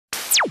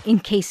in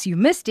case you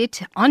missed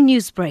it on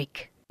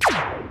Newsbreak.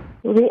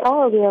 We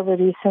are aware of a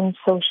recent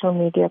social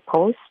media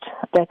post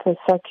that was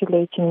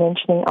circulating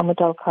mentioning Ahmed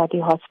Kadi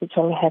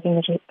Hospital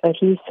having a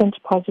recent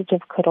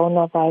positive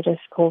coronavirus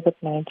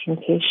COVID-19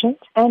 patient,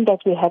 and that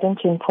we hadn't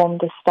informed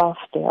the staff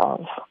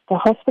thereof. The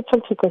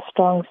hospital took a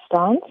strong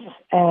stance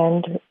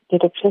and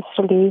did a press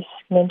release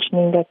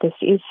mentioning that this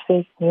is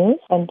fake news,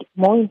 and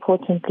more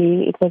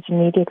importantly, it was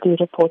immediately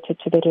reported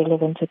to the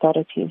relevant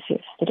authorities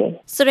yesterday.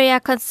 Surya,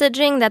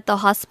 considering that the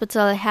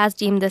hospital has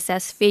deemed this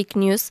as fake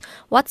news,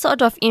 what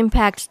sort of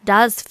impact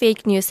does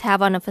fake news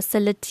have on a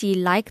facility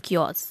like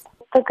yours?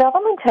 The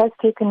government has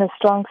taken a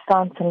strong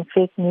stance on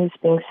fake news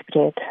being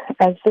spread,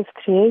 as this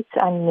creates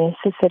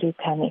unnecessary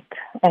panic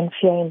and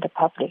fear in the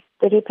public.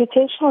 The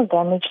reputational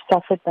damage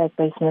suffered by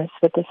business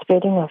with the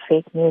spreading of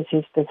fake news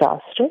is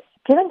disastrous.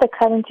 Given the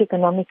current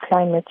economic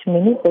climate,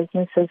 many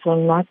businesses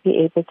will not be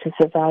able to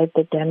survive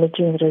the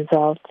damaging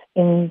result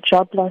in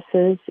job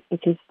losses.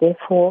 It is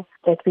therefore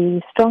that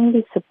we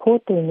strongly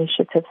support the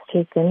initiatives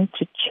taken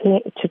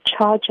to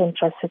charge and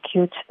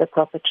prosecute the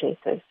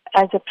perpetrators.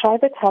 As a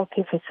private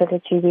healthcare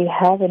facility, we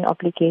have an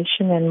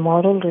obligation and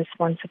moral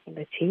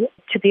responsibility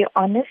to be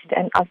honest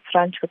and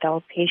upfront with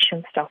our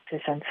patients,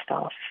 doctors, and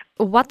staff.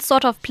 What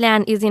sort of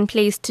plan is in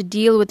place to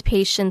deal with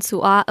patients who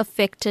are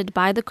affected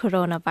by the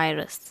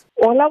coronavirus?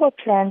 All our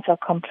plans are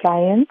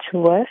compliant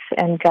with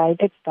and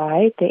guided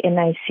by the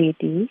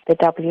NICD, the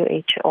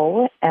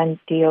WHO, and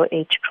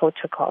DOH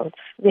protocols.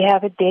 We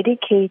have a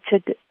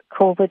dedicated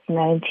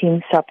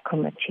COVID-19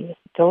 subcommittee.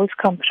 Those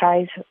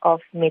comprise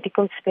of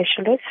medical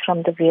specialists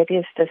from the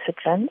various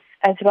disciplines,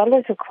 as well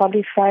as a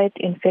qualified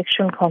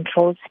infection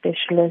control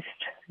specialist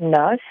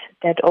nurse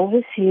that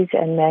oversees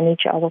and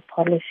manages our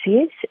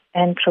policies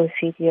and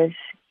procedures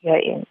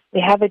herein.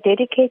 We have a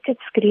dedicated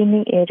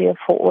screening area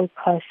for all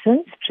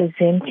persons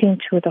presenting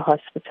to the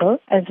hospital,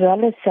 as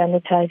well as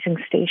sanitizing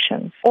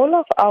stations. All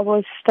of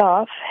our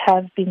staff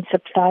have been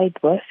supplied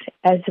with,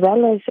 as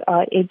well as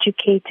are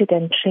educated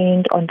and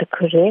trained on the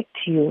correct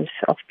use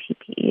of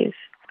PPEs.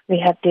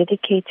 We have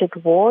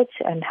dedicated wards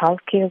and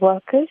healthcare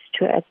workers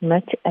to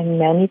admit and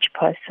manage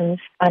persons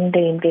under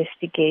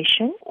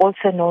investigation,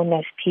 also known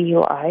as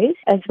PUIs,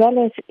 as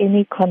well as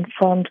any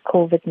confirmed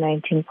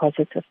COVID-19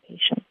 positive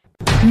patients.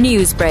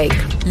 Newsbreak,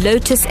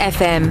 Lotus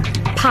FM,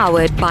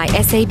 powered by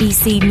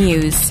SABC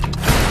News.